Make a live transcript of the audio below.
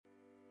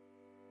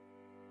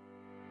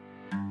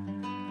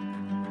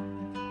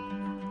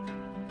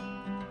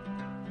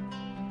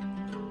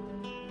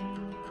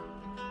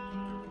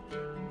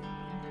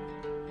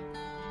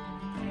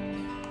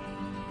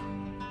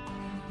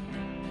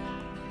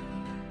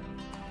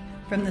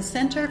From the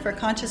Center for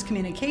Conscious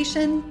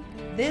Communication,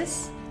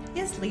 this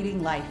is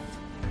Leading Life.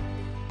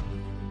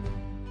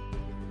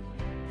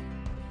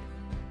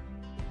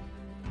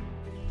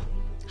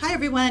 Hi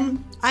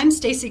everyone, I'm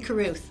Stacy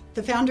Caruth,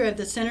 the founder of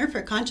the Center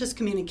for Conscious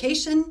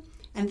Communication,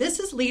 and this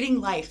is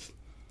Leading Life,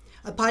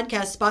 a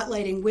podcast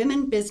spotlighting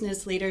women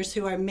business leaders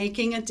who are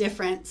making a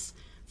difference,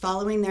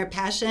 following their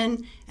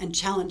passion, and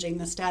challenging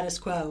the status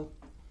quo.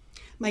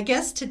 My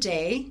guest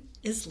today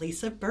is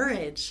Lisa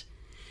Burridge.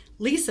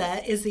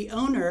 Lisa is the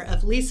owner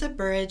of Lisa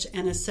Burridge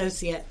and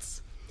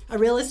Associates, a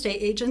real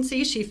estate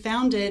agency she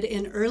founded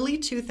in early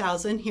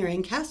 2000 here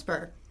in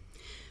Casper.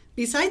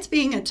 Besides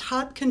being a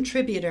top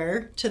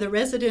contributor to the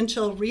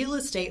residential real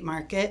estate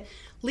market,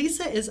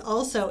 Lisa is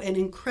also an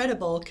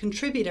incredible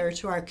contributor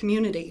to our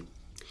community.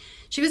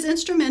 She was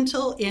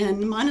instrumental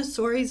in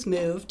Montessori's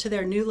move to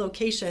their new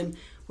location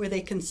where they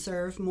can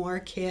serve more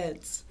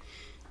kids.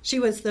 She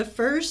was the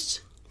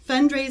first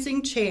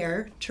fundraising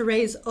chair to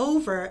raise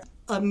over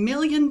 $1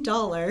 million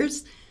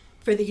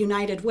for the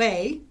United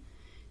Way.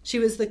 She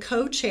was the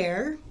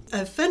co-chair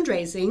of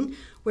fundraising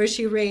where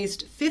she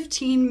raised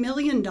 $15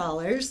 million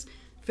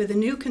for the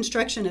new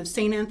construction of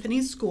St.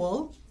 Anthony's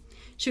School.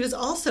 She was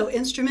also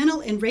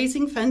instrumental in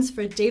raising funds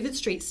for David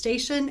Street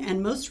Station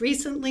and most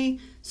recently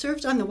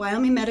served on the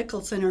Wyoming Medical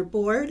Center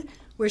board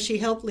where she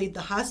helped lead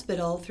the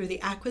hospital through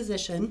the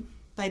acquisition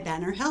by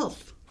Banner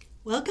Health.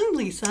 Welcome,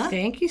 Lisa.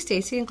 Thank you,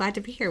 Stacy. I'm glad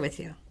to be here with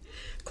you.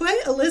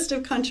 Quite a list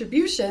of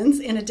contributions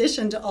in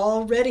addition to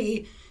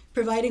already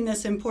providing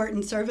this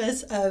important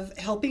service of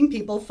helping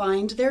people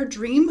find their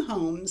dream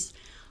homes.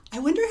 I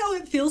wonder how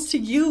it feels to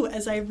you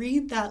as I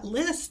read that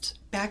list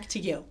back to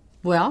you.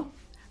 Well,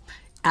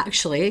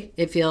 actually,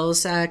 it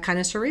feels kind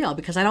of surreal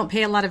because I don't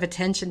pay a lot of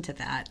attention to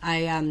that.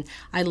 I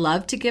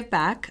love to give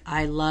back.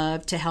 I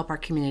love to help our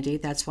community.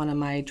 That's one of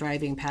my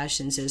driving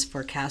passions is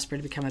for Casper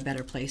to become a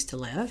better place to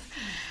live.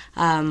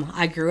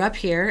 I grew up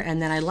here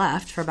and then I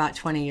left for about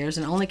 20 years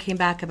and only came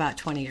back about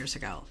 20 years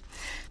ago.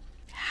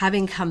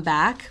 Having come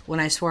back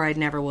when I swore I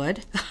never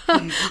would,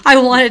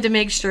 I wanted to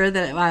make sure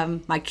that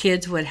my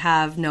kids would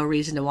have no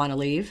reason to want to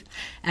leave.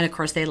 And of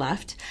course they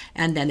left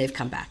and then they've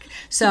come back.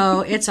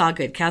 So it's all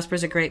good.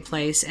 Casper's a great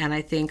place and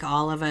I think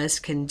all of us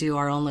can do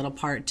our own little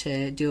part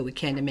to do what we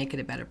can to make it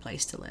a better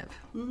place to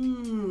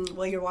live.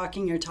 Well, you're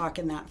walking your talk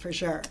in that for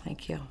sure.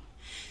 Thank you.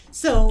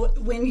 So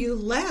when you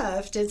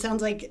left, it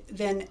sounds like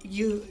then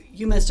you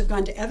must have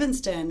gone to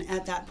Evanston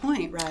at that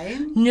point, right?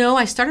 No,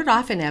 I started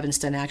off in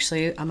Evanston,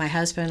 actually. My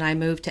husband and I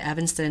moved to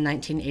Evanston in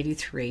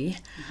 1983,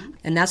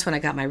 and that's when I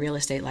got my real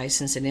estate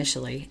license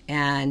initially.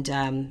 And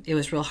it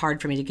was real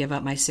hard for me to give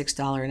up my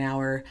 $6 an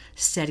hour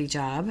steady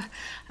job.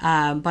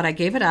 But I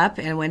gave it up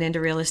and went into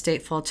real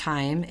estate full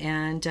time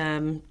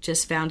and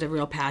just found a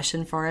real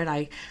passion for it.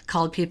 I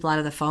called people out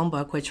of the phone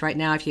book, which right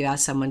now if you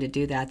ask someone to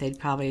do that, they'd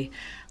probably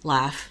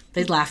laugh.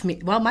 They'd laugh me.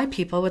 Well, my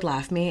people would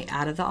laugh me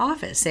out of the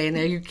office, saying,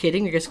 "Are you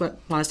kidding? You just want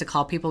us to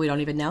call people we don't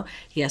even know?"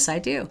 Yes, I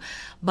do.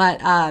 But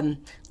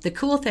the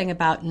cool thing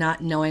about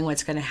not knowing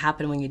what's going to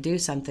happen when you do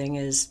something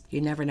is you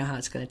never know how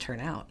it's going to turn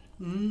out.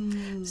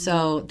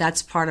 So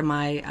that's part of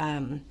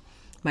my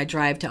my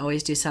drive to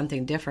always do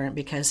something different,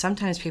 because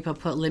sometimes people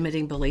put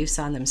limiting beliefs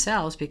on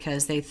themselves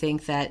because they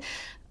think that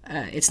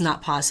it's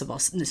not possible.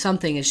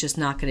 Something is just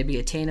not going to be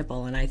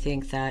attainable. And I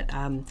think that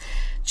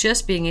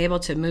just being able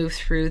to move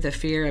through the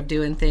fear of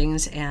doing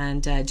things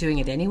and doing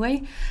it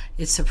anyway,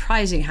 it's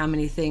surprising how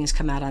many things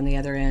come out on the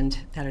other end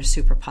that are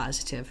super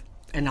positive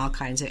in all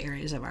kinds of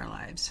areas of our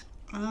lives.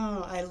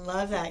 Oh, I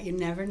love that. You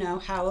never know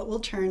how it will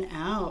turn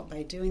out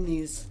by doing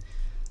these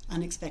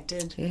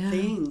unexpected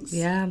things.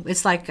 Yeah,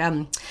 it's like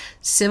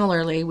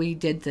similarly, we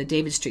did the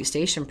David Street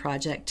Station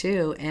project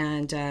too,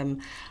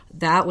 and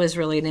that was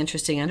really an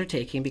interesting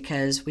undertaking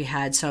because we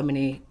had so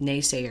many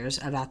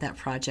naysayers about that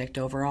project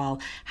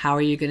overall. How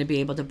are you going to be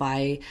able to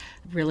buy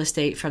real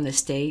estate from the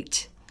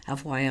state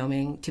of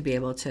Wyoming to be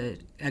able to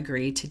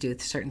agree to do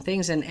certain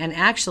things? And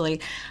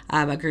actually,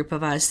 a group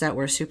of us that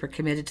were super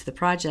committed to the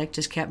project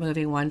just kept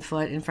moving one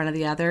foot in front of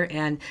the other.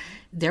 And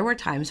there were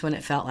times when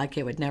it felt like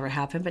it would never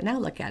happen. But now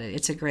look at it.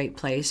 It's a great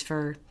place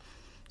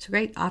it's a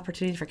great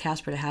opportunity for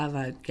Casper to have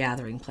a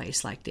gathering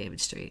place like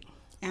David Street.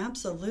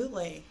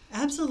 Absolutely.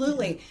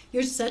 Absolutely. Yeah.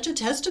 You're such a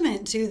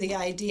testament to the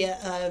idea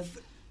of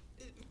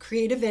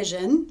create a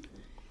vision.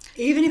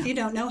 Even if you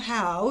don't know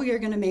how, you're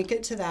going to make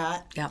it to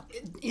that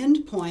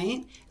end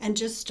point and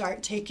just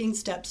start taking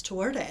steps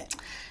toward it.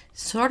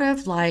 Sort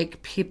of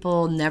like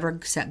people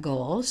never set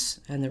goals,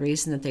 and the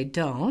reason that they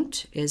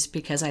don't is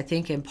because I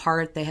think in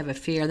part they have a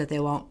fear that they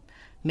won't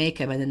make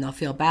them and then they'll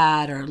feel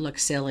bad or look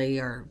silly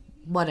or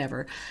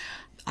whatever.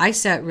 I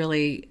set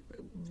really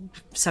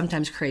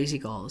sometimes crazy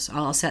goals.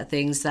 I'll set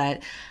things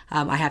that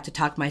I have to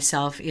talk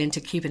myself into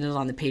keeping it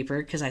on the paper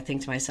because I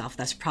think to myself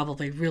that's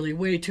probably really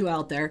way too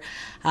out there.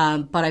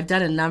 But I've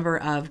set a number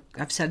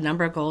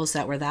of goals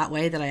that were that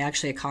way that I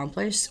actually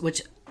accomplished,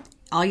 which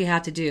all you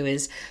have to do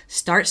is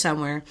start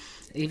somewhere.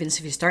 Even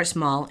if you start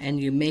small and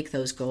you make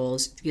those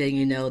goals, then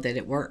you know that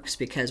it works,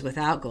 because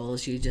without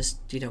goals you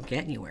don't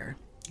get anywhere.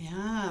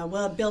 Yeah,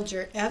 well, build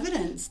your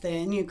evidence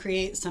then. You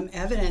create some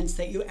evidence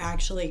that you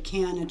actually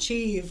can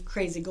achieve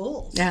crazy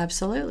goals.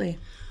 Absolutely.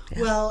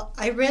 Yeah. Well,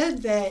 I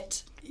read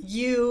that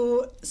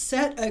you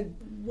set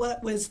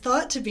what was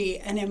thought to be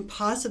an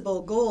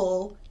impossible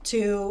goal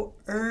to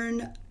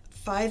earn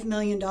 $5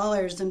 million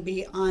and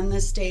be on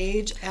the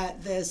stage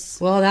at this.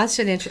 Well, that's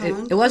an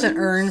interesting. It wasn't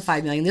earn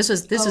 $5 million. This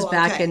was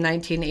back in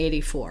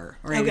 1984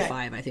 or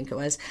 85, I think it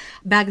was.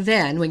 Back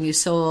then, when you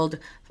sold.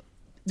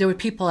 There were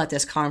people at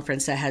this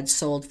conference that had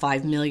sold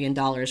 $5 million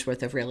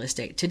worth of real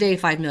estate. Today,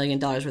 $5 million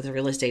worth of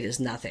real estate is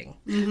nothing.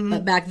 Mm-hmm.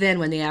 But back then,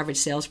 when the average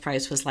sales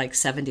price was like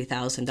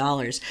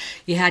 $70,000,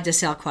 you had to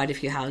sell quite a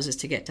few houses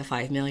to get to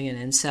 $5 million.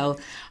 And so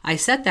I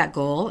set that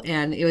goal,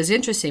 and it was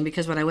interesting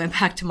because when I went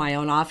back to my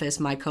own office,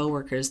 my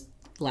coworkers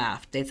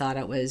laughed. They thought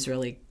it was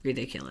really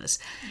ridiculous.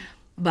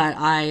 But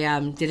I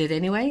did it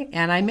anyway,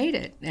 and I made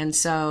it. And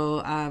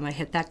so I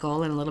hit that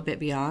goal and a little bit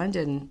beyond,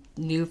 and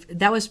knew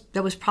that was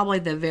probably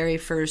the very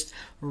first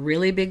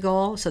really big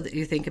goal. So that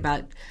you think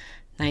about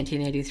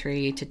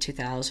 1983 to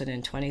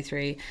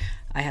 2023,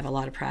 I have a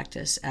lot of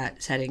practice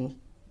at setting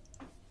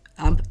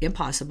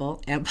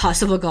impossible and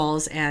possible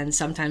goals, and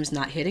sometimes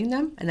not hitting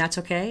them, and that's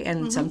okay,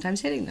 and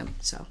sometimes hitting them.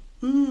 So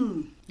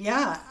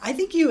yeah, I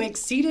think you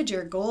exceeded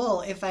your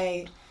goal, if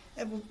I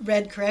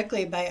read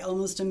correctly, by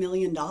almost $1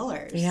 million.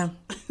 Yeah.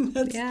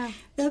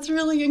 That's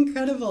really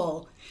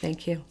incredible.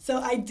 Thank you. So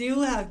I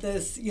do have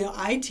this,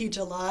 I teach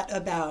a lot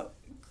about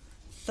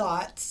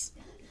thoughts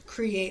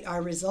create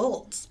our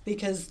results,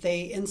 because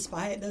they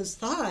inspire those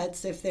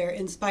thoughts. If they're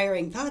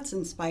inspiring thoughts,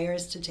 inspire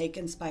us to take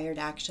inspired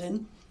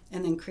action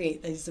and then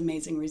create these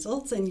amazing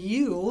results. And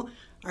you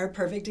are a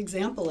perfect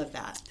example of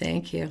that.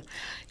 Thank you.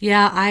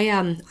 Yeah, I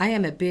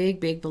am a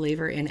big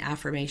believer in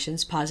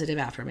affirmations, positive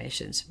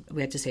affirmations.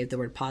 We have to say the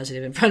word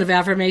positive in front of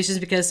affirmations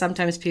because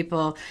sometimes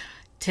people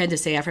tend to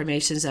say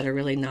affirmations that are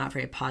really not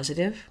very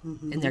positive.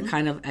 Mm-hmm. And they're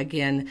kind of,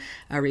 again,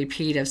 a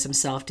repeat of some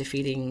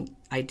self-defeating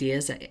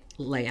ideas that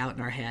lay out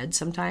in our head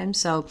sometimes.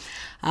 So,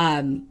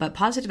 but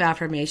positive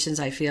affirmations,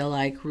 I feel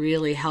like,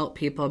 really help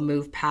people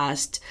move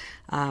past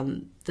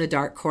the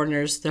dark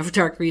corners, the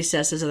dark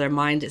recesses of their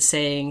mind that's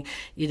saying,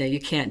 you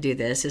can't do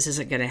this. This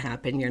isn't going to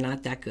happen. You're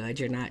not that good.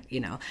 You're not,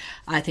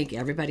 I think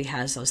everybody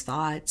has those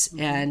thoughts.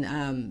 Mm-hmm.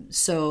 And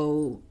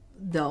so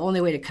the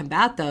only way to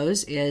combat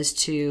those is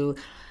to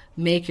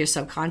make your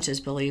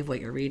subconscious believe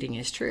what you're reading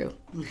is true.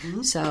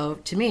 Mm-hmm. So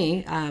to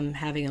me,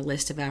 having a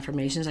list of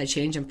affirmations, I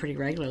change them pretty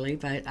regularly,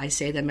 but I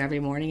say them every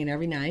morning and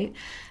every night,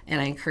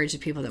 and I encourage the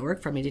people that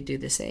work for me to do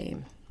the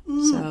same.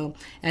 Mm. So,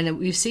 and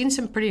we've seen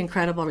some pretty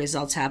incredible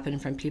results happen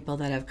from people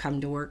that have come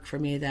to work for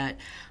me that,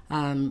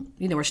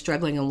 were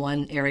struggling in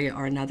one area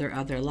or another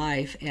of their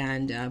life,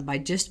 and by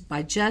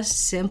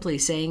just simply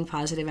saying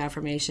positive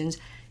affirmations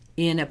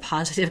in a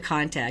positive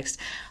context,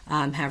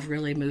 have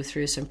really moved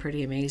through some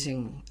pretty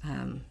amazing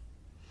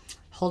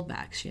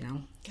holdbacks,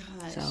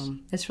 Gosh. So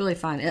it's really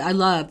fun. I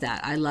love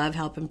that. I love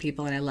helping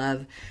people, and I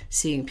love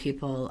seeing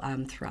people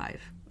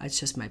thrive. It's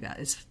just my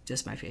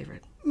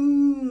favorite.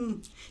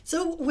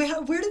 So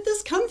where did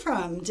this come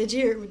from? Did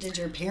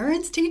your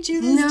parents teach you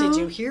this? No. Did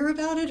you hear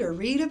about it or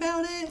read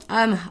about it?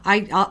 All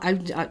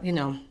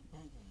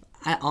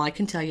I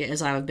can tell you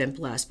is I've been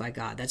blessed by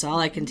God. That's all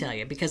I can tell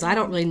you, because I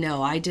don't really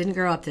know. I didn't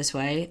grow up this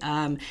way.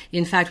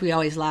 In fact, we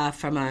always laugh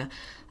from a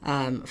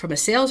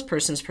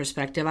salesperson's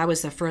perspective. I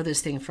was the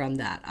furthest thing from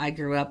that. I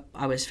grew up,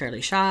 I was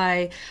fairly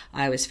shy.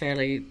 I was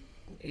fairly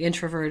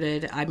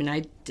introverted. I mean,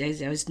 I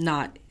was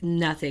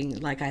nothing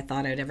like I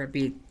thought I'd ever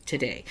be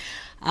today.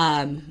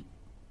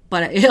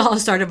 But it all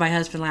started, my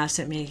husband laughs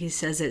at me. He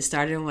says it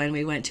started when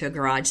we went to a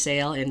garage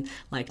sale in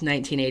like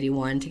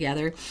 1981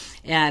 together,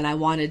 and I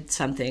wanted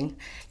something.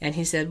 And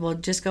he said, well,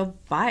 just go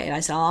buy it. I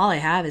said, all I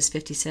have is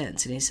 50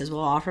 cents. And he says, well,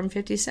 offer him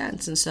 50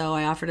 cents. And so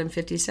I offered him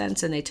 50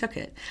 cents, and they took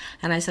it.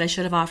 And I said, I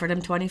should have offered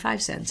him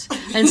 25 cents.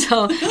 And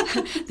so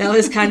that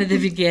was kind of the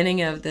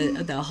beginning of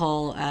the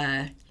whole,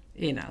 I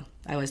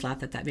always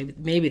laughed at that.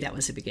 Maybe that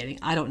was the beginning.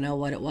 I don't know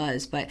what it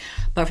was. But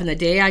from the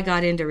day I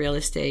got into real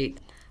estate,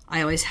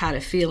 I always had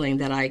a feeling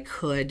that I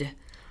could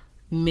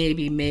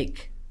maybe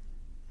make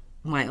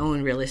my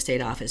own real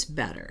estate office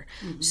better.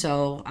 Mm-hmm.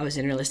 So I was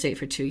in real estate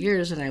for 2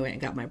 years, and I went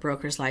and got my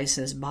broker's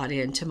license, bought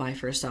into my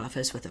first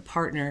office with a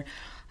partner.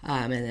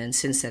 And then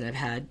since then I've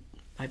had,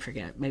 I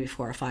forget, maybe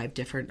 4 or 5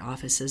 different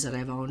offices that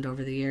I've owned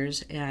over the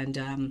years.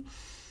 And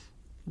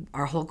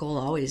our whole goal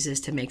always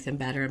is to make them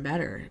better and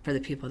better for the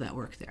people that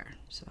work there.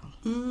 So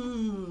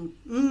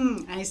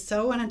I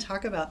so want to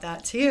talk about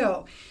that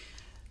too.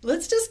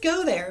 Let's just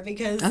go there,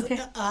 because okay.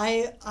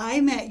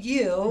 I met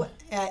you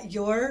at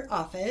your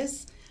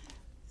office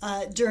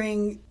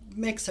during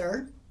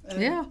Mixer.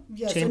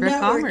 Chamber of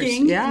Commerce.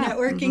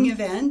 Networking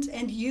event,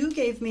 and you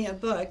gave me a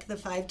book, The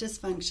 5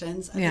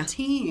 Dysfunctions of a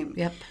Team.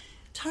 Yep.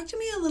 Talk to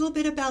me a little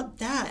bit about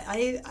that.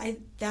 I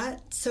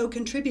that so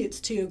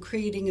contributes to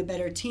creating a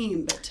better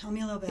team. But tell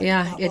me a little bit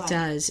Yeah, about it why.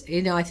 does.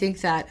 I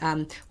think that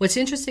what's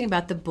interesting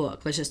about the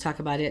book, let's just talk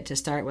about it to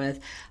start with.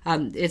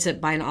 It's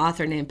by an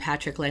author named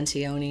Patrick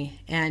Lencioni,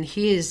 and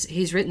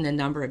he's written a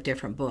number of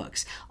different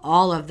books.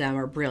 All of them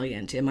are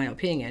brilliant, in my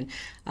opinion,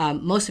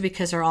 mostly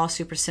because they're all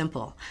super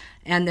simple.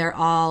 And they're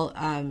all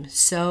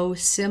so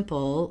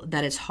simple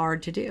that it's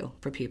hard to do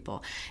for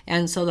people.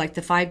 And so like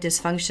the 5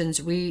 dysfunctions,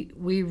 we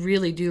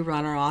really do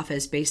run our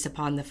office based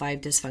upon the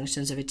 5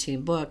 dysfunctions of a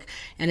team book.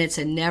 And it's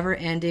a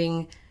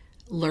never-ending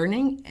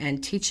learning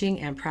and teaching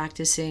and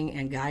practicing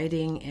and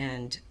guiding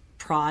and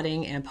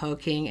prodding and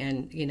poking.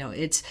 And,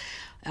 it's...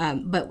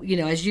 but,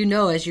 as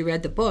you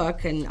read the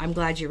book, and I'm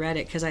glad you read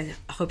it because I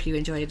hope you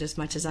enjoyed it as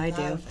much as I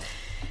do.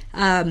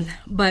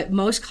 But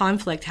most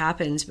conflict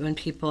happens when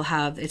people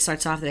it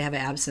starts off, they have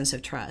an absence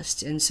of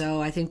trust. And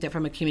so I think that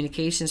from a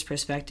communications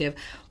perspective,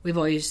 we've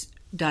always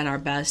done our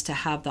best to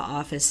have the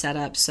office set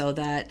up so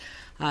that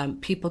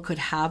people could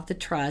have the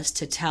trust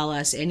to tell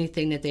us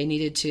anything that they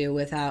needed to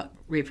without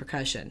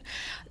repercussion.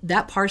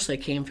 That partially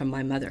came from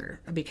my mother,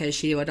 because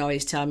she would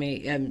always tell me,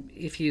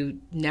 if you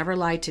never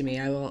lie to me,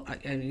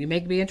 you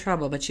may be in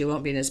trouble, but you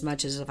won't be in as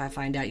much as if I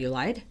find out you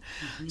lied.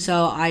 Mm-hmm.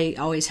 So I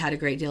always had a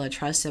great deal of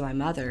trust in my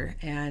mother,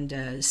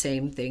 and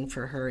same thing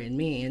for her and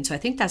me. And so I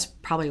think that's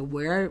probably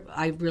where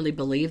I really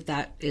believe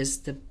that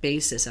is the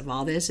basis of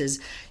all this,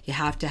 is you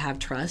have to have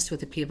trust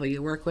with the people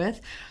you work with.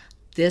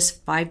 This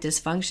 5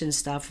 dysfunction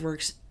stuff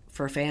works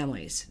for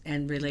families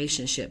and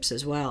relationships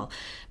as well,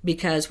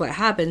 because what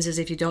happens is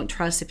if you don't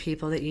trust the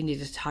people that you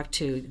need to talk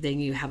to, then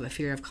you have a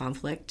fear of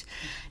conflict.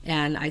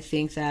 And I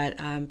think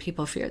that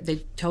people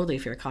they totally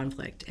fear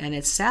conflict, and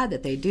it's sad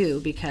that they do,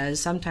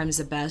 because sometimes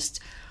the best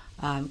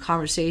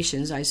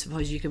conversations, I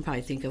suppose you can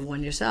probably think of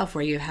one yourself,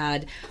 where you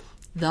had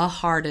the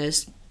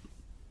hardest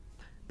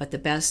but the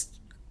best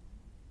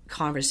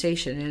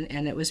conversation,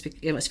 and it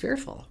was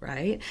fearful,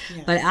 right?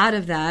 Yes. But out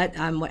of that,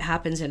 what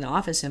happens in an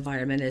office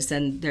environment is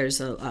then there's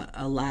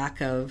a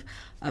lack of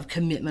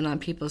commitment on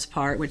people's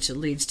part, which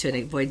leads to an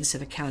avoidance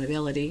of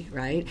accountability,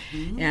 right?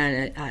 Mm-hmm.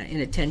 And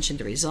inattention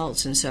to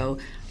results. And so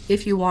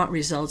if you want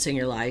results in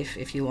your life,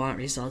 if you want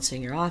results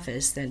in your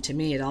office, then to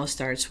me it all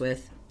starts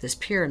with this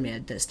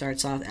pyramid that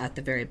starts off at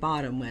the very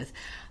bottom with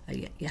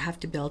you have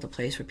to build a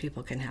place where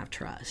people can have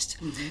trust.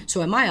 Mm-hmm.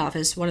 So in my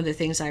office, one of the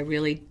things I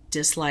really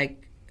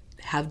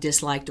have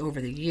disliked over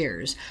the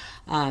years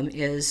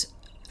is,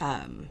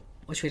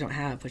 which we don't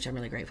have, which I'm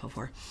really grateful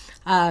for,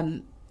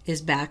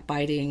 is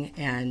backbiting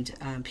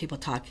and people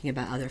talking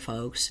about other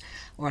folks,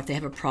 or if they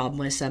have a problem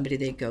with somebody,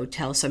 they go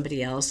tell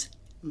somebody else.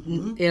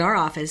 Mm-hmm. In our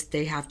office,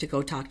 they have to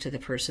go talk to the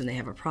person they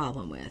have a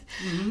problem with.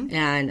 Mm-hmm.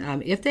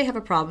 And if they have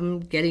a problem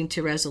getting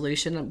to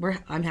resolution,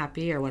 I'm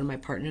happy, or one of my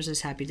partners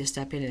is happy to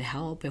step in and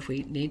help if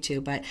we need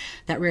to. But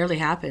that rarely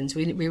happens.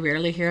 We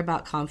rarely hear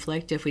about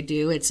conflict. If we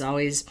do, it's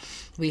always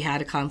we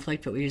had a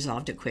conflict, but we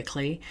resolved it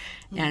quickly.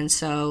 Mm-hmm. And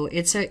so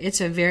it's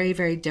a very,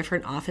 very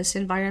different office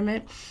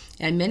environment.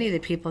 And many of the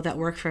people that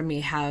work for me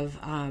have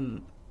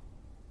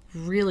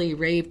really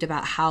raved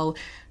about how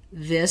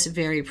this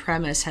very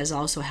premise has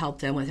also helped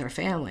them with their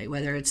family,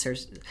 whether it's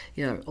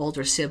their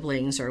older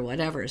siblings or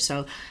whatever.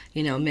 So,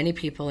 many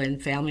people in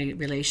family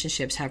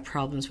relationships have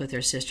problems with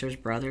their sisters,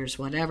 brothers,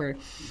 whatever.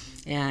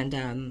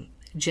 And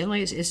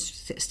generally it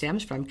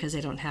stems from because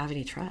they don't have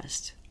any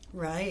trust.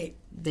 Right.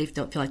 They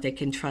don't feel like they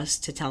can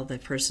trust to tell the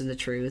person the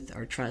truth,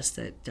 or trust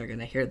that they're going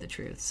to hear the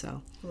truth.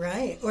 So.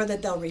 Right. Or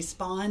that they'll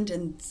respond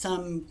in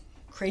some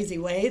crazy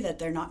way that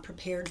they're not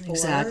prepared for.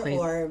 Exactly.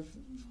 Or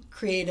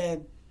create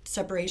a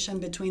separation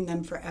between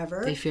them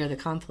forever. They fear the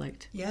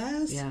conflict.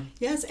 Yes. Yeah.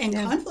 Yes. And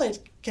conflict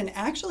can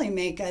actually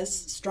make us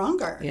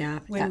stronger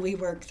when we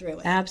work through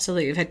it.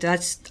 Absolutely. In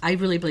fact, I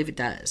really believe it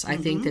does. Mm-hmm. I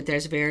think that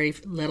there's very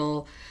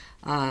little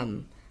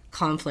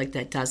conflict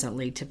that doesn't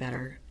lead to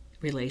better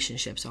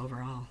relationships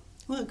overall.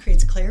 Well, it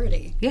creates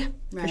clarity. Yeah,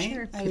 right? For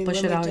sure. When we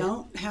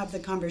don't have the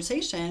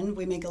conversation,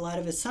 we make a lot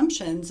of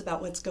assumptions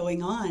about what's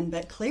going on,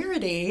 but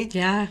clarity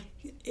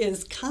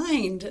is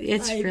kind.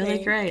 It's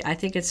really great. I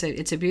think it's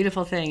a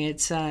beautiful thing.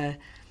 It's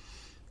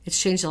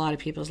changed a lot of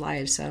people's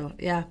lives. So,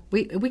 yeah,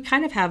 we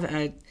kind of have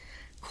a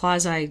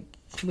quasi,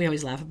 we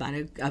always laugh about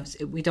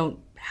it. We don't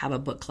have a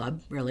book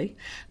club, really,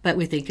 but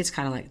we think it's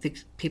kind of like the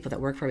people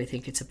that work for, we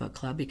think it's a book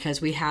club,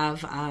 because we have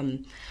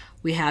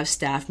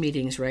staff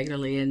meetings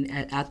regularly, and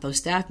at those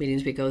staff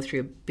meetings we go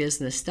through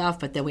business stuff,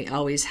 but then we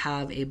always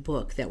have a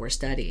book that we're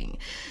studying.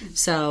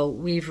 So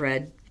we've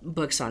read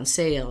books on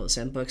sales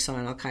and books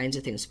on all kinds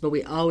of things, but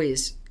we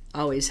always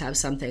have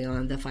something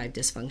on the 5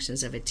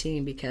 dysfunctions of a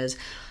team, because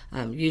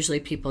usually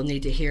people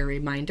need to hear a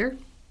reminder.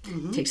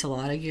 Mm-hmm. It takes a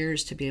lot of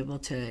years to be able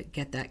to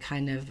get that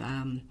kind of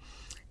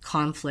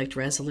conflict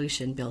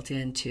resolution built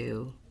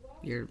into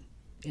your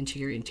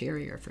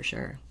interior, for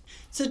sure.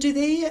 So do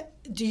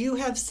you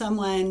have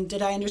someone,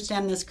 did I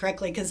understand this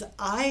correctly? Because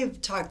I've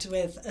talked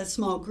with a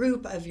small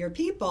group of your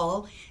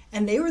people,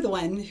 and they were the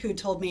one who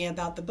told me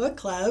about the book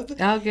club.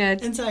 Oh,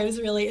 good. And so I was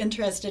really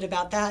interested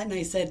about that. And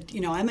I said,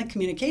 I'm a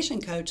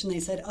communication coach. And they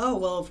said, oh,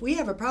 well, if we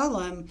have a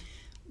problem,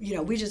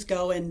 we just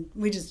go and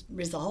we just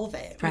resolve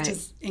it, Right. which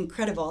is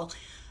incredible.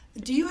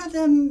 Do you have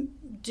them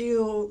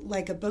do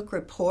like a book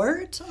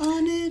report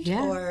on it?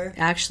 Yeah. Or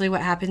Actually,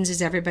 what happens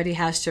is everybody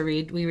has to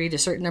read. We read a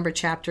certain number of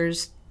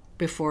chapters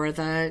before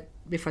the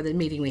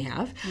meeting we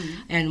have,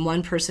 and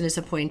one person is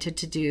appointed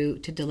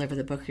to deliver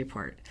the book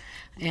report,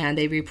 and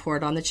they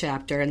report on the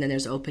chapter, and then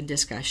there's open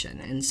discussion,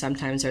 and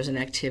sometimes there's an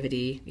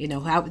activity.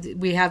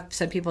 We have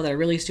some people that are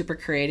really super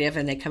creative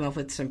and they come up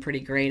with some pretty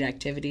great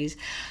activities,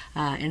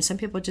 and some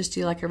people just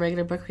do like a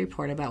regular book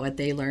report about what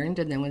they learned,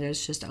 and then when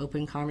there's just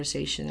open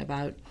conversation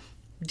about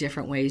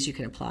different ways you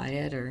can apply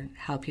it or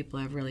how people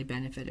have really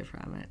benefited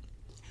from it.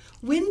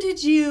 when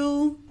did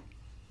you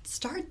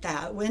start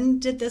that? When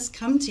did this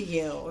come to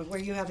you? Were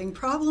you having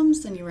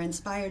problems and you were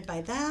inspired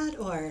by that,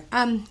 or?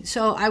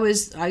 So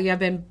I've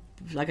been,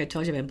 like I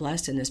told you, I've been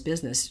blessed in this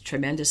business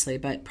tremendously,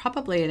 but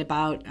probably in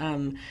about,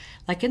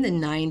 like in the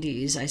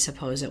 90s, I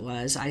suppose it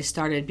was, I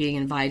started being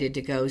invited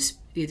to go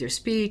either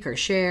speak or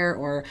share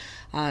or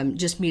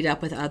just meet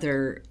up with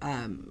other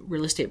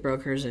real estate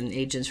brokers and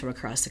agents from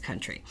across the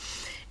country.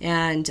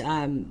 And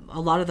a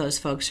lot of those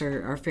folks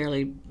are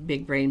fairly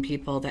big brain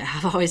people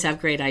that always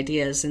have great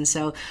ideas. And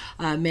so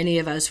many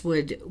of us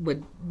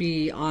would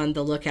be on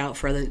the lookout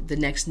for the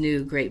next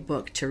new great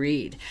book to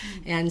read.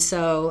 And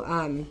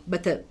so,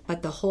 but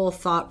the whole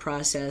thought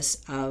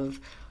process of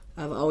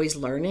always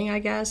learning, I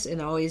guess,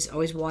 and always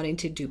wanting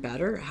to do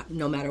better,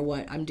 no matter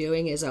what I'm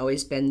doing, has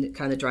always been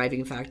kind of the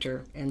driving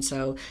factor. And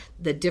so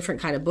the different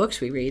kind of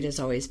books we read has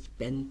always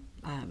been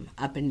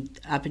up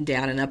and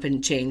down and up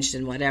and changed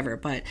and whatever,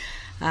 but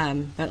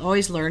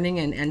always learning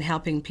and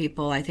helping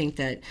people. I think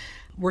that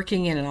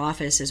working in an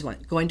office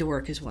going to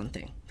work is one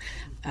thing,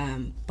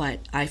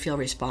 but I feel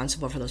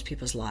responsible for those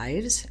people's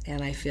lives,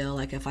 and I feel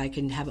like if I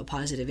can have a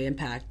positive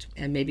impact,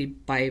 and maybe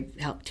by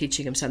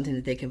teaching them something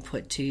that they can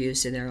put to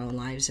use in their own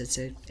lives, it's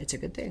a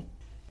good thing.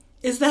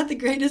 Is that the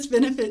greatest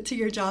benefit to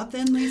your job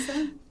then,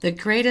 Lisa? The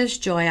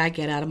greatest joy I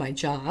get out of my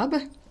job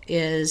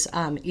is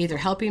either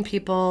helping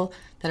people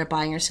that are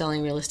buying or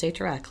selling real estate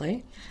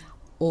directly,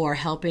 or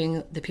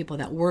helping the people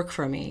that work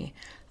for me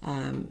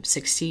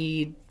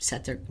succeed,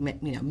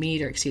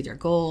 meet or exceed their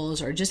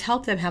goals, or just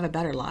help them have a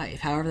better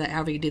life.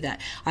 However you do that.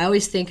 I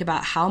always think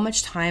about how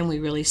much time we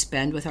really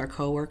spend with our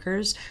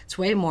coworkers. It's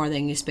way more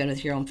than you spend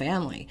with your own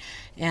family.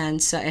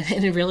 And so,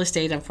 and in real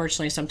estate,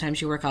 unfortunately,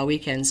 sometimes you work all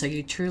weekend, so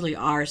you truly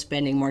are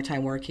spending more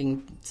time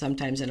working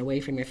sometimes and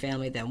away from your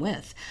family than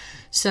with.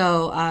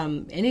 So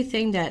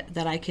anything that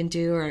I can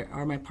do,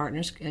 or my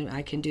partners and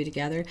I can do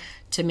together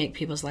to make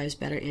people's lives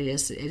better, it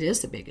is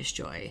the biggest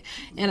joy.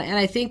 And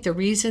I think the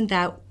reason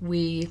that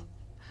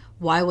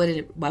why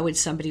would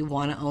somebody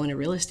want to own a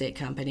real estate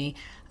company?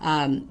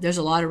 There's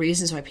a lot of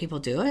reasons why people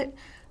do it.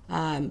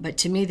 But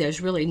to me,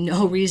 there's really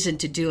no reason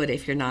to do it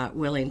if you're not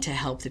willing to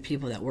help the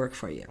people that work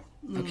for you.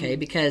 Okay,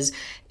 because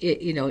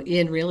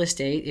in real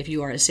estate, if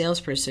you are a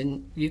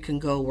salesperson, you can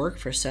go work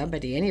for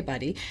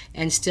anybody,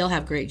 and still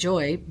have great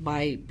joy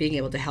by being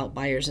able to help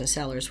buyers and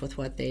sellers with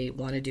what they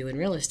want to do in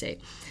real estate.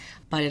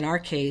 But in our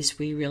case,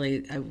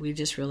 we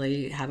just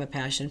really have a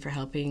passion for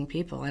helping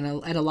people, and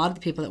a lot of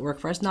the people that work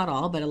for us, not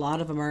all, but a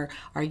lot of them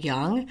are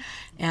young,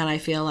 and I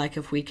feel like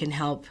if we can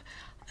help,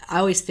 I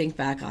always think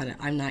back on it.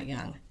 I'm not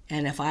young,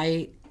 and if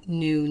I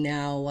knew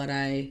now what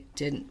I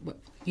didn't.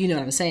 You know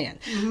what I'm saying?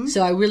 Mm-hmm.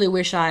 So I really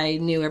wish I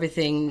knew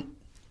everything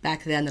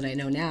back then that I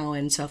know now.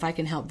 And so if I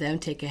can help them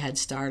take a head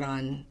start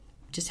on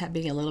just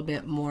being a little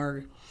bit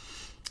more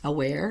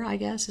aware, I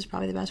guess is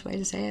probably the best way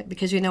to say it.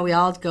 Because, we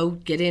all go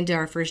get into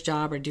our first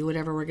job or do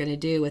whatever we're going to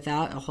do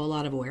without a whole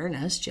lot of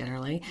awareness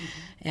generally.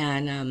 Mm-hmm.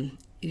 And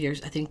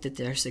I think that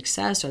their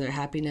success or their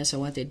happiness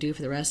and what they do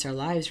for the rest of their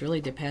lives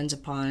really depends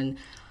upon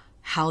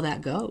how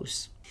that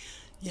goes.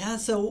 Yeah,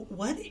 so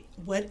what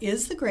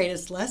is the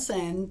greatest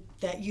lesson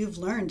that you've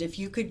learned? If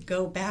you could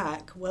go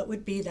back, what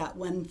would be that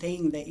one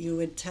thing that you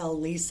would tell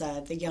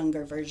Lisa, the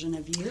younger version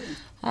of you?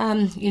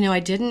 I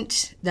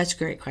didn't, that's a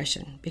great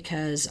question,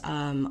 because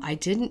I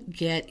didn't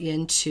get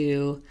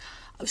into,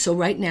 so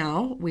right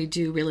now we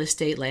do real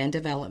estate land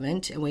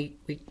development, and we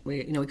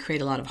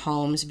create a lot of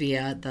homes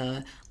via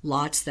the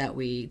lots that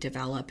we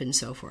develop and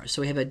so forth.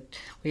 So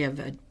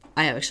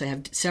I actually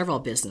have several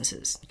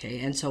businesses, okay?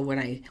 And so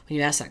when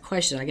you ask that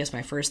question, I guess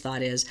my first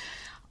thought is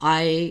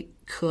I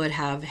could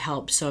have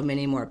helped so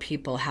many more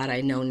people had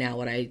I known now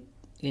what I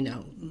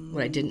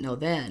didn't know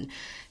then.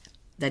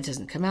 That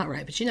doesn't come out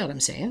right, but you know what I'm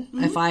saying.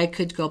 Mm-hmm. If I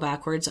could go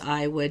backwards,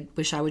 I would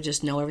wish I would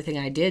just know everything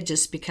I did,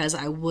 just because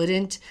I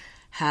wouldn't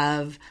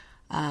have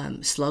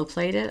slow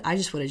played it. I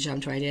just would have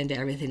jumped right into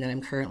everything that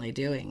I'm currently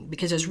doing,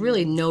 because there's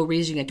really no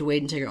reason you have to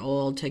wait until you're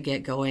old to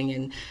get going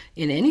in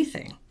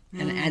anything.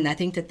 And I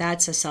think that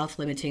that's a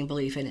self-limiting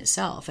belief in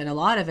itself. And a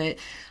lot of it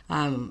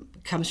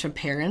comes from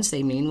parents.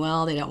 They mean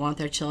well. They don't want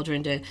their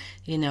children to,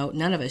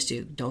 none of us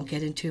do. Don't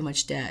get in too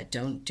much debt.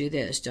 Don't do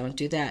this. Don't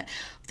do that.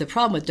 The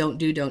problem with don't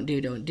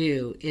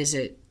do is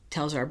it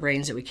tells our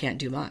brains that we can't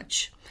do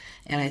much.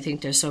 And I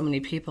think there's so many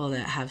people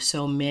that have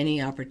so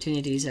many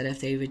opportunities that if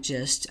they would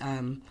just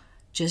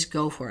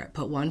go for it,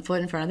 put one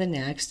foot in front of the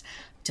next,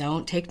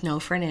 Don't take no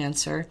for an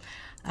answer.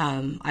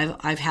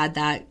 I've had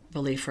that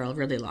belief for a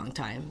really long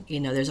time.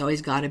 There's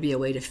always got to be a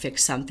way to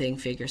fix something,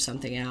 figure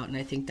something out, and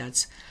I think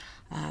that's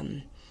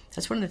one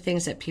of the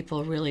things that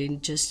people really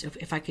just,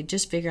 if I could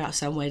just figure out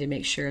some way to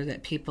make sure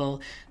that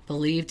people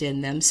believed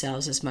in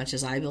themselves as much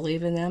as I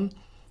believe in them,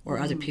 or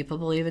other people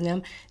believe in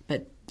them,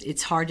 but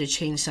it's hard to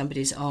change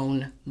somebody's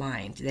own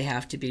mind. They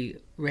have to be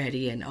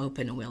ready and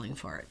open and willing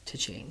for it to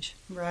change.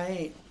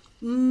 Right.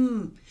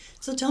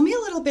 So tell me a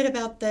little bit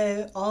about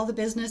all the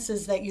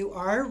businesses that you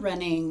are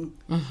running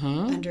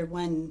under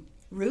one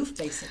roof,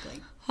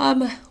 basically.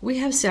 We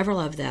have several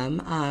of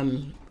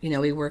them.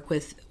 We work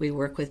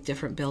with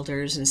different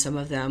builders, and some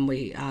of them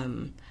we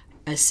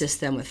assist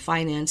them with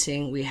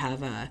financing. We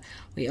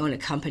own a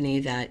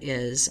company that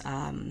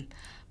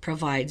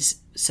provides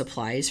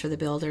supplies for the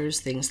builders,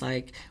 things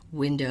like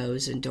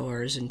windows and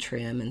doors and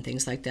trim and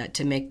things like that,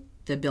 to make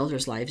the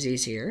builders' lives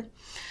easier.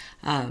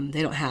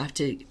 They don't have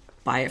to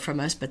buy it from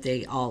us, but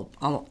they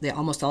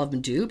almost all of them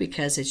do,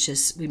 because it's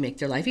just, we make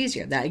their life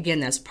easier.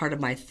 That's part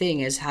of my thing,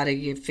 is how do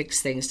you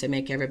fix things to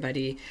make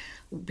everybody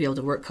be able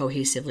to work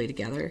cohesively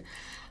together.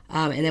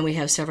 And then we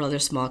have several other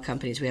small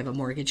companies. We have a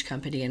mortgage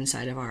company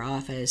inside of our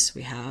office.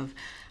 We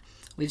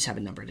just have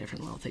a number of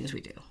different little things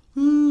we do.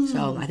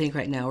 So I think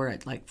right now we're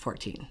at like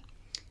 14.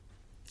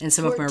 And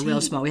some 14. Of them are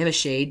real small. We have a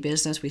shade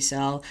business. We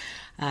sell,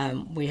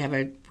 we have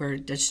a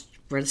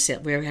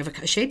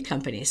shade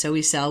company, so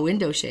we sell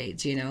window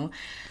shades, Yeah.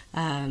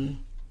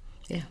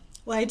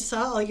 Well, I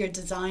saw all your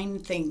design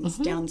things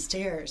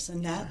downstairs,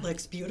 and that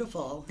looks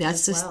beautiful.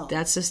 That's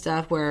the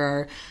stuff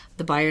where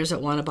the buyers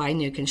that want to buy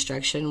new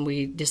construction,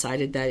 we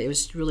decided that it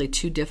was really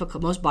too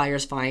difficult. Most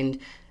buyers find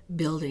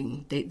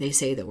building, they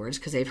say the words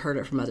because they've heard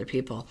it from other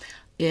people.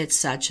 It's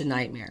such a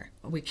nightmare.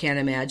 We can't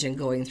imagine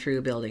going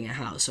through building a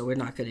house, so we're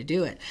not going to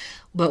do it.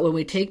 But when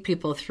we take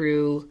people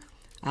through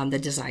the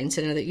design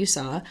center that you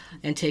saw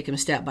and take them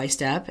step by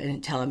step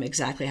and tell them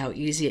exactly how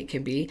easy it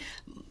can be,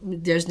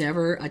 there's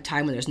never a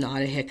time when there's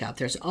not a hiccup.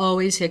 There's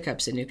always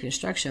hiccups in new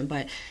construction,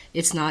 but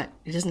it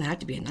doesn't have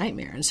to be a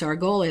nightmare. And so our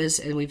goal is,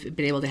 and we've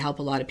been able to help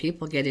a lot of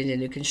people get into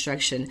new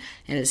construction,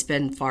 and it's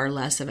been far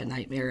less of a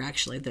nightmare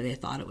actually than they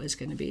thought it was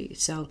going to be.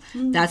 So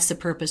that's the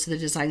purpose of the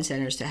design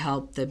centers, to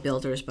help the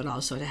builders, but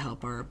also to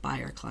help our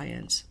buyer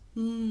clients.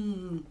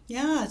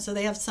 Yeah, so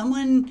they have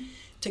someone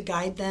to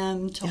guide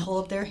them, to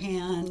hold their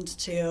hand,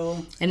 to...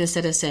 And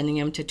instead of sending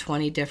them to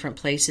 20 different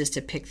places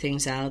to pick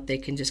things out, they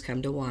can just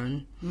come to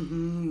one.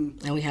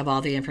 And we have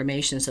all the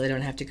information, so they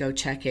don't have to go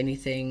check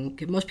anything.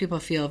 Most people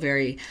feel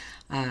very...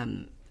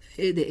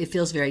 it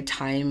feels very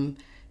time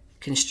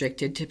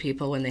constricted to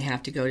people when they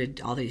have to go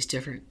to all these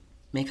different...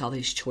 make all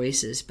these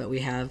choices. But we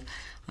have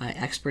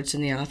experts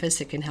in the office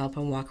that can help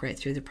them walk right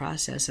through the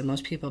process. And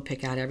most people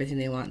pick out everything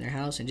they want in their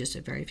house in just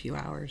a very few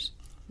hours.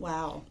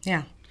 Wow.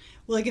 Yeah.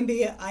 Well, it can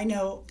be, I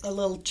know, a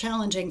little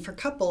challenging for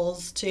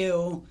couples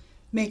to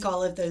make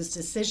all of those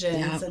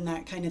decisions and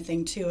that kind of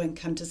thing too, and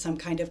come to some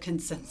kind of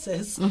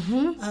consensus.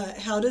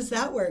 How does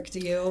that work? Do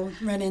you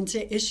run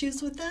into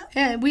issues with that?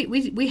 Yeah,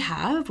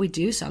 we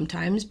do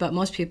sometimes, but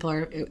most people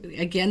are,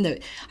 again,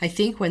 I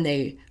think when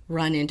they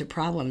run into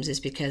problems is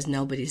because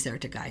nobody's there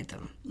to guide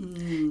them.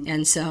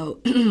 And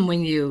so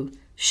when you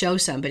show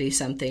somebody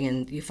something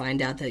and you find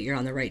out that you're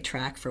on the right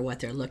track for what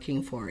they're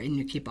looking for, and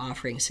you keep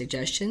offering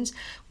suggestions,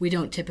 we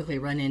don't typically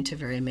run into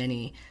very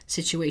many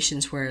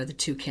situations where the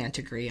two can't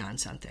agree on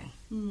something.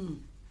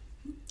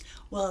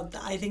 Well,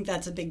 I think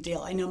that's a big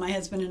deal. I know my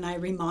husband and I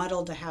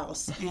remodeled a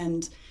house,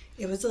 and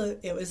it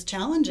was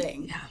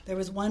challenging. Yeah. There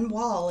was one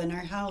wall in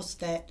our house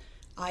that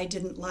I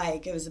didn't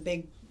like. It was a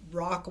big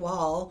rock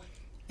wall,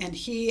 and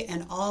he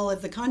and all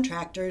of the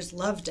contractors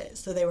loved it.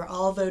 So they were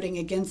all voting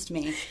against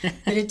me.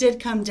 But it did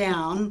come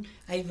down.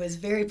 I was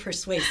very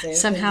persuasive.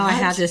 Somehow I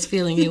have this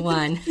feeling you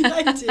won.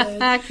 I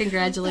did.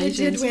 Congratulations.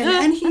 I did win.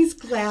 And he's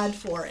glad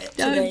for it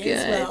today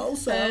as well.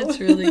 So.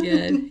 That's really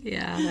good.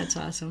 Yeah, that's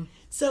awesome.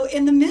 So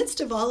in the midst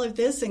of all of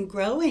this and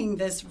growing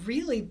this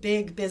really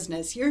big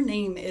business, your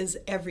name is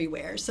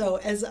everywhere. So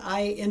as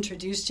I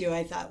introduced you,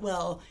 I thought,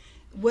 well,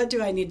 what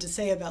do I need to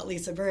say about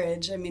Lisa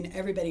Burridge? I mean,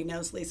 everybody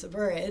knows Lisa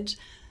Burridge.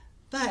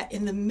 But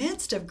in the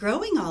midst of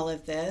growing all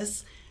of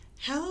this,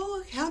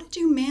 how did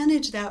you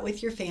manage that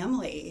with your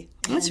family?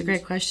 That's a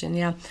great question,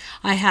 yeah.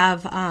 I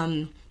have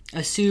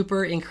a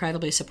super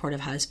incredibly supportive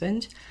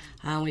husband.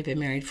 We've been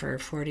married for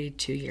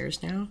 42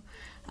 years now.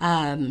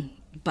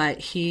 But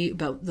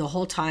the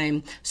whole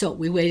time, so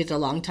we waited a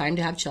long time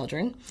to have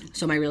children.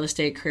 So my real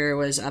estate career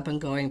was up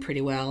and going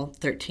pretty well,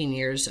 13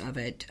 years of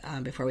it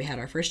before we had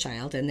our first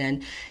child. And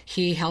then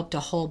he helped a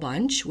whole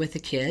bunch with the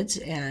kids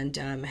and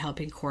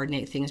helping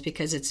coordinate things,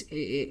 because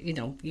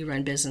you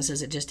run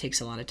businesses, it just takes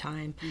a lot of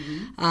time.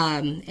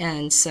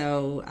 And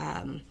so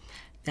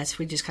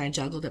we just kind of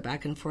juggled it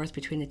back and forth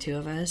between the two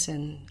of us.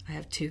 And I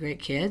have 2 great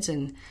kids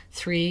and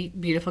 3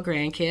 beautiful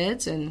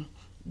grandkids, and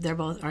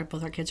both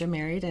our kids are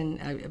married,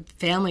 and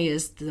family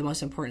is the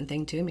most important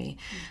thing to me.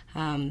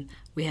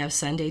 We have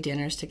Sunday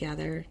dinners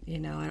together,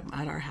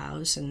 at our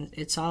house, and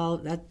it's all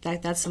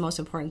that's the most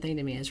important thing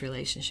to me is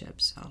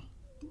relationships. So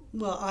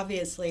Well,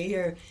 obviously,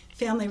 your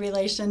family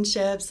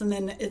relationships, and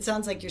then it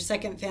sounds like your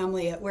second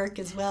family at work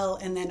as well,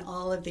 and then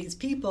all of these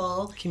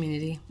people.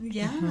 Community.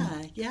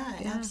 Yeah, yeah,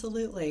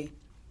 absolutely.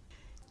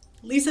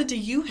 Lisa, do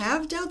you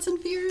have doubts and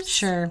fears?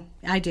 Sure,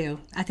 I do.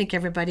 I think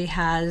everybody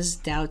has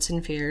doubts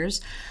and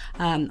fears.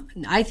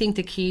 I think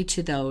the key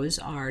to those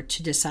are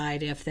to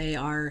decide if they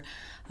are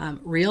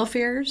real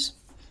fears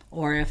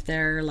or if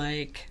they're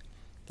like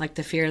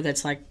the fear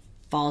that's like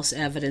false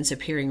evidence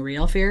appearing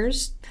real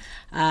fears,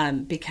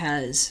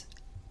 because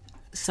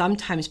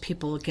sometimes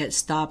people get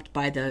stopped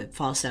by the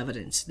false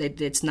evidence.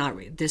 It's not,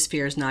 this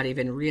fear is not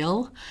even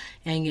real,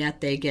 and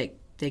yet they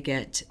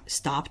get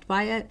stopped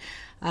by it.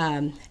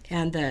 And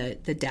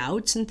the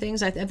doubts and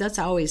things, I think that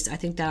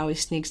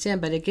always sneaks in.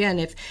 But again,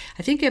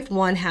 I think if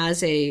one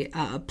has a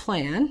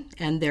plan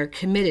and they're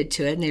committed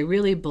to it and they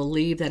really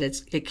believe that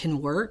it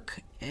can work.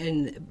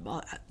 And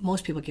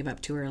most people give up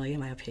too early, in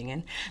my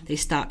opinion. They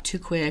stop too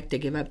quick. They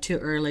give up too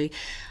early.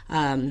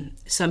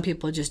 Some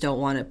people just don't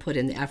want to put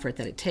in the effort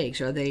that it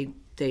takes, or they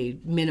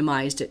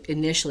minimized it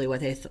initially. What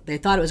they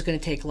thought it was going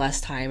to take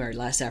less time or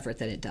less effort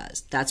than it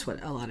does. That's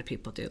what a lot of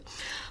people do.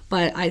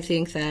 But I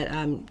think that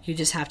you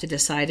just have to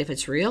decide if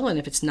it's real, and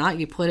if it's not,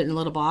 you put it in a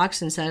little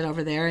box and set it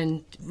over there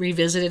and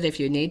revisit it if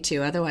you need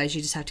to. Otherwise,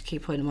 you just have to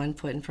keep putting one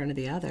foot in front of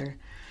the other.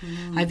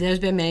 There's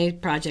been many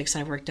projects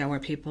I've worked on where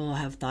people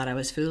have thought I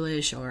was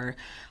foolish or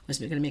was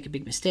going to make a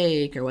big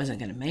mistake or wasn't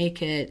going to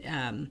make it.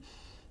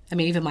 I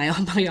mean, even I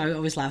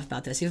always laugh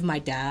about this. Even my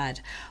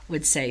dad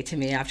would say to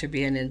me after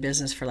being in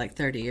business for like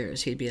 30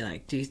 years, he'd be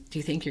like, do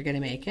you think you're going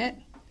to make it?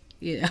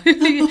 You know,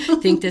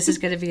 you think this is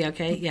going to be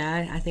okay?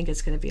 Yeah, I think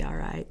it's going to be all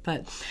right.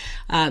 But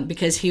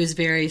because he was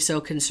so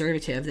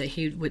conservative that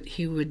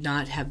he would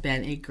not have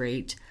been a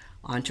great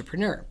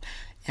entrepreneur.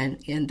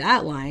 And in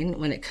that line,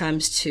 when it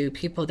comes to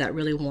people that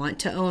really want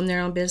to own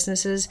their own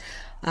businesses,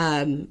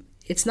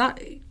 it's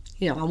not,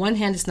 on one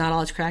hand, it's not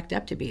all it's cracked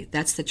up to be.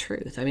 That's the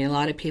truth. I mean, a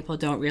lot of people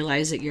don't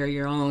realize that you're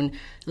your own,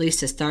 at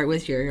least to start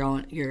with, you're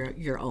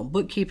your own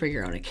bookkeeper,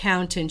 your own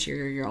accountant,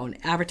 you're your own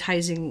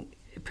advertising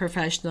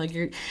professional.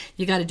 You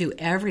got to do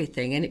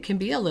everything, and it can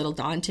be a little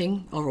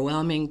daunting,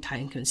 overwhelming,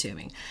 time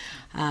consuming.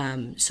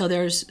 So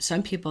there's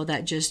some people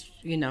that just,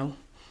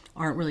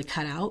 aren't really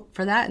cut out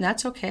for that, and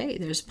that's okay.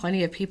 There's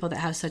plenty of people that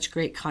have such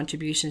great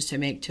contributions to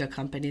make to a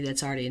company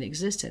that's already in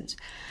existence.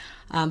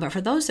 But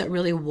for those that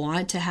really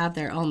want to have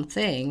their own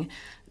thing,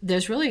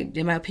 there's really,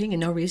 in my opinion,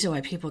 no reason why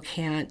people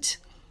can't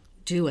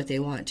do what they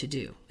want to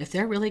do. If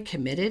they're really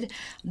committed,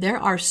 there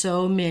are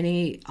so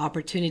many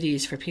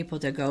opportunities for people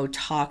to go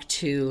talk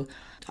to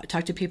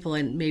people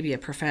in maybe a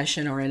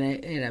profession or in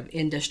an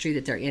industry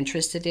that they're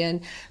interested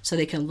in, so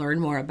they can learn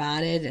more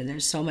about it. And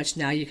there's so much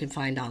now you can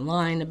find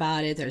online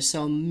about it. There's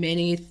so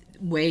many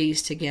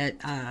ways to get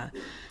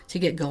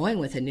going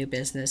with a new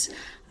business,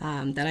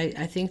 that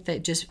I think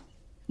that just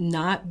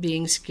not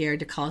being scared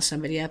to call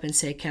somebody up and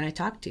say, can I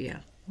talk to you?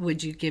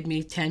 Would you give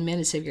me 10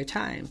 minutes of your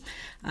time?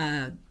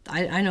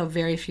 I know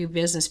very few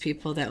business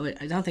people that would,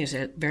 I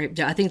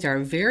think there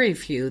are very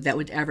few that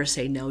would ever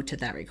say no to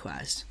that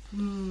request.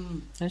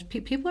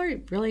 People are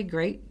really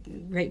great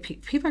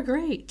people are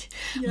great.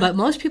 Yeah. But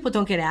most people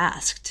don't get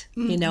asked,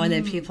 and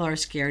then people are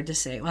scared to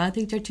say, well, I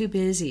think they're too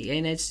busy.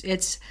 And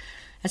it's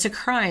a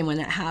crime when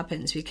that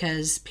happens,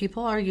 because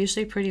people are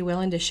usually pretty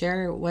willing to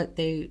share what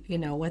they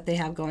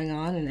have going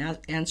on and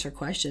answer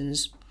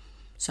questions.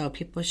 So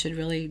people should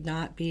really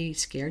not be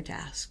scared to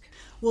ask.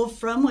 Well,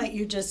 from what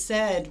you just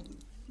said,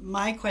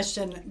 my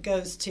question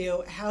goes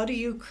to, how did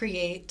you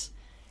create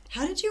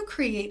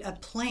a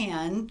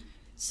plan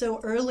so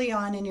early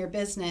on in your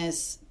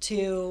business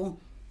to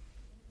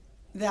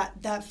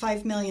that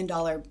 $5 million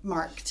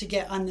mark to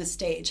get on the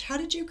stage? How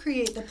did you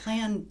create the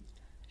plan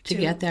to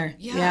get there?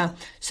 Yeah.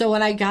 So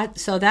when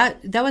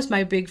that was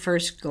my big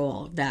first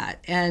goal,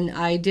 and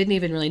I didn't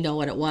even really know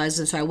what it was.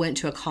 And so I went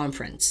to a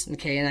conference.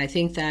 Okay. And I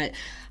think that,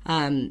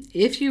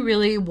 if you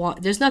really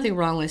want, there's nothing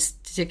wrong with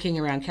sticking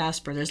around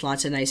Casper. There's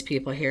lots of nice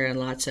people here and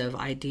lots of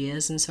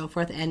ideas and so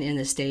forth. And in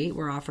the state,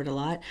 we're offered a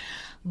lot.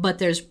 But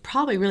there's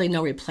probably really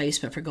no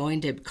replacement for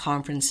going to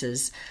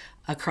conferences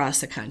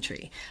across the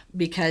country,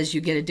 because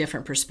you get a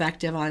different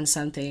perspective on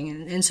something.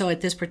 And so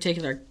at this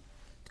particular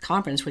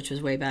conference, which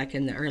was way back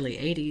in the early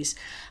 80s,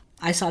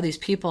 I saw these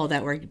people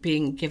that were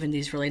being given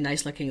these really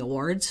nice looking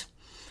awards.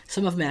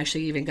 Some of them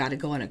actually even got to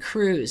go on a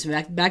cruise.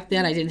 Back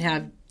then I didn't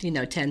have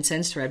 10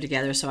 cents to rub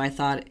together, so I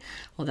thought,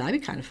 well, that'd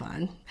be kind of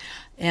fun.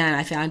 And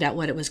I found out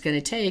what it was going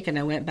to take, and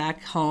I went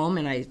back home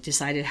and I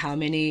decided how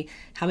many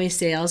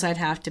sales I'd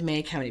have to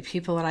make, how many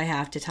people would I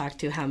have to talk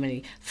to, how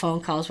many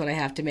phone calls would I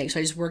have to make. So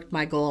I just worked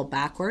my goal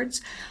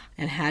backwards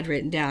and had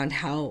written down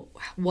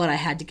what I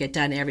had to get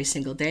done every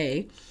single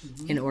day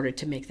in order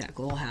to make that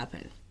goal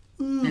happen.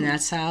 And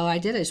that's how I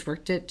did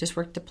it. Just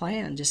worked the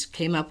plan. Just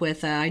came up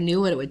with, I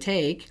knew what it would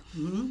take,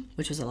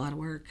 which was a lot of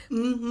work.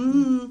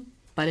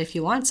 But if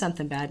you want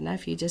something bad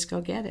enough, you just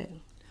go get it.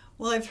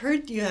 Well, I've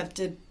heard you have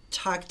to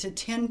talk to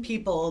 10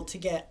 people to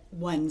get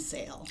one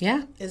sale.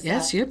 Yeah.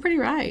 Yes, you're pretty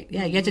right.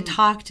 Yeah, you get to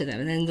talk to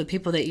them. And then the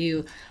people that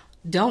you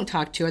don't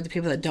talk to, or the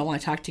people that don't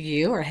want to talk to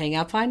you or hang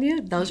up on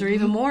you, those are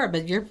even more.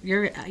 But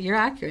you're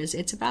accurate.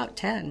 It's about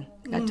 10.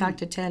 I talk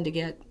to 10 to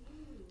get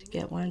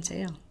one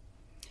sale.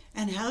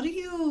 And how do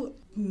you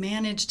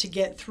manage to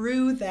get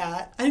through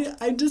that?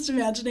 I'm just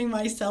imagining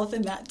myself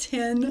in that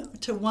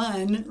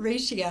 10-to-1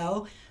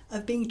 ratio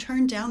of being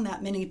turned down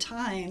that many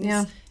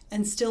times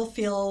and still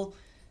feel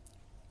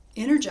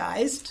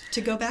energized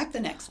to go back the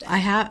next day.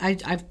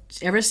 I've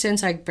ever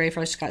since I very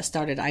first got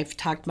started, I've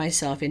talked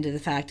myself into the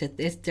fact that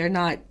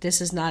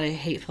this is not a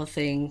hateful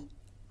thing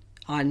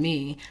on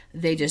me.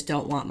 They just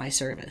don't want my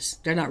service.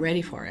 They're not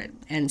ready for it.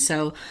 And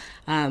so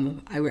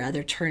I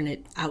rather turn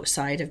it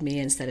outside of me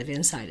instead of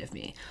inside of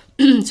me.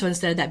 So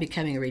instead of that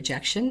becoming a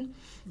rejection,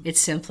 it's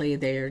simply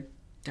they're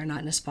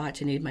not in a spot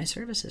to need my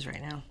services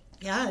right now.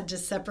 Yeah,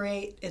 just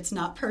separate. It's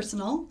not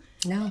personal.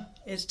 No.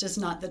 It's just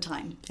not the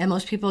time. And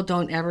most people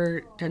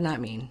they're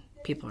not mean.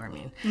 People are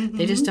mean. Mm-hmm.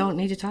 They just don't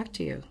need to talk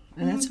to you.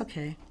 And that's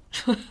okay.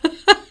 Love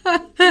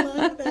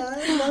that.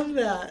 I love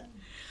that.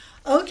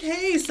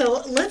 Okay,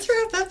 so let's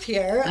wrap up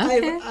here.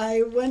 Okay.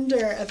 I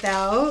wonder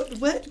about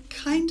what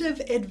kind of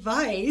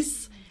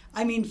advice,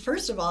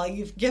 first of all,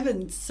 you've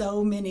given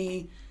so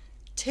many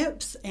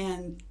tips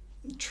and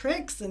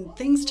tricks and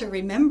things to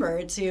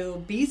remember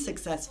to be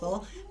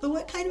successful, but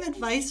what kind of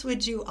advice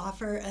would you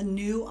offer a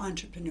new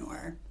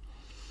entrepreneur?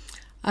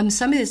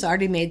 Somebody that's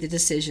already made the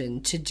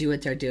decision to do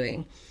what they're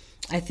doing.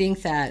 I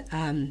think that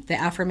the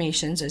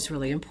affirmations is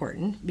really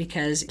important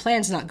because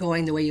plan's not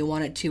going the way you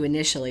want it to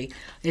initially.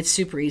 It's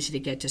super easy to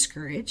get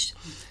discouraged.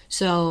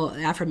 So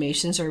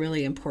affirmations are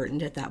really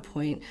important at that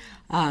point.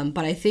 But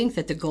I think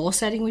that the goal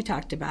setting we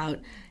talked about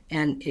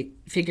and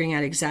figuring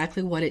out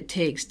exactly what it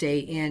takes day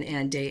in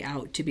and day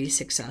out to be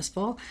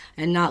successful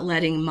and not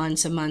letting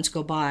months and months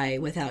go by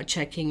without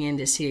checking in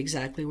to see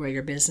exactly where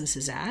your business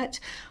is at.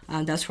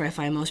 That's where I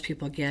find most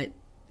people get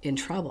in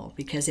trouble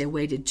because they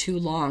waited too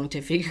long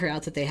to figure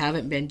out that they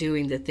haven't been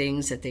doing the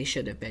things that they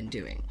should have been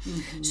doing.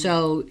 Mm-hmm.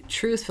 So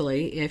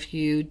truthfully, if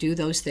you do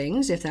those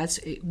things, if that's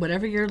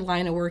whatever your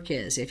line of work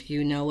is, if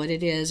you know what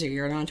it is or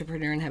you're an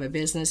entrepreneur and have a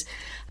business,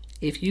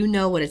 if you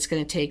know what it's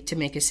going to take to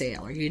make a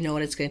sale or you know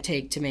what it's going to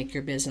take to make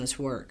your business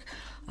work,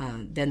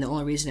 then the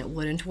only reason it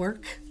wouldn't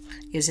work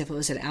is if it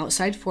was an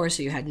outside force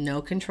that you had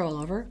no control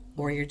over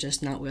or you're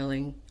just not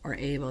willing or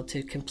able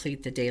to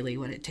complete the daily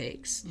what it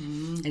takes.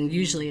 Mm-hmm. And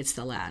usually it's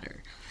the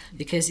latter.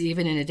 Because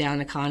even in a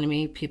down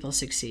economy, people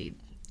succeed.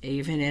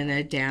 Even in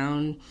a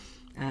down,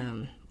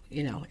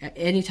 at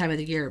any time of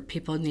the year,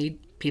 people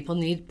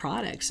need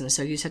products. And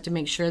so you just have to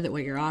make sure that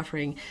what you're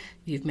offering,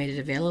 you've made it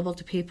available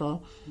to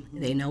people. Mm-hmm.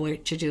 They know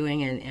what you're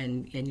doing,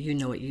 and you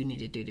know what you need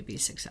to do to be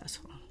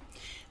successful.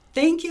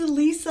 Thank you,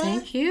 Lisa.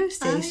 Thank you,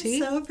 Stacy.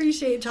 I so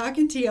appreciate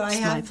talking to you. It's I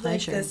have my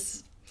pleasure.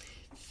 This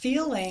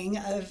feeling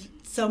of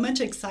so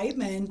much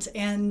excitement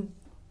and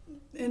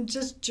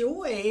just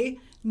joy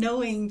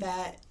knowing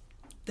that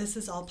this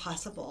is all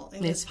possible.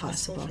 It's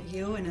possible for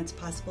you, and it's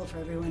possible for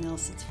everyone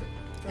else. It's for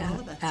all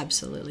of us.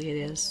 Absolutely, it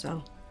is.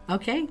 So,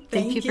 okay.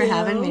 Thank you for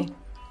having me.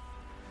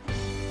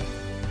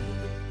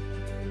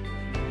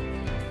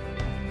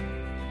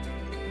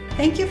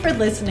 Thank you for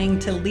listening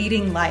to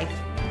Leading Life,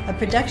 a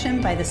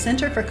production by the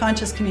Center for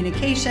Conscious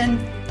Communication,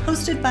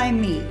 hosted by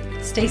me,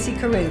 Stacy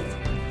Carruth.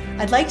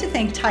 I'd like to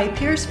thank Ty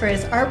Pierce for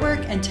his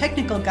artwork and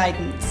technical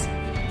guidance.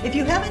 If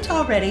you haven't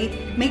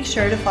already, make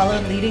sure to follow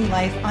Leading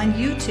Life on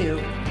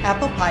YouTube,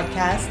 Apple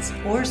Podcasts,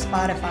 or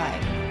Spotify.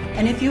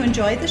 And if you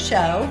enjoy the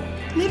show,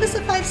 leave us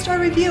a 5-star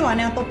review on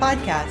Apple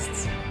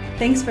Podcasts.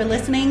 Thanks for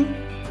listening,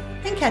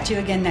 and catch you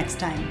again next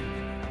time.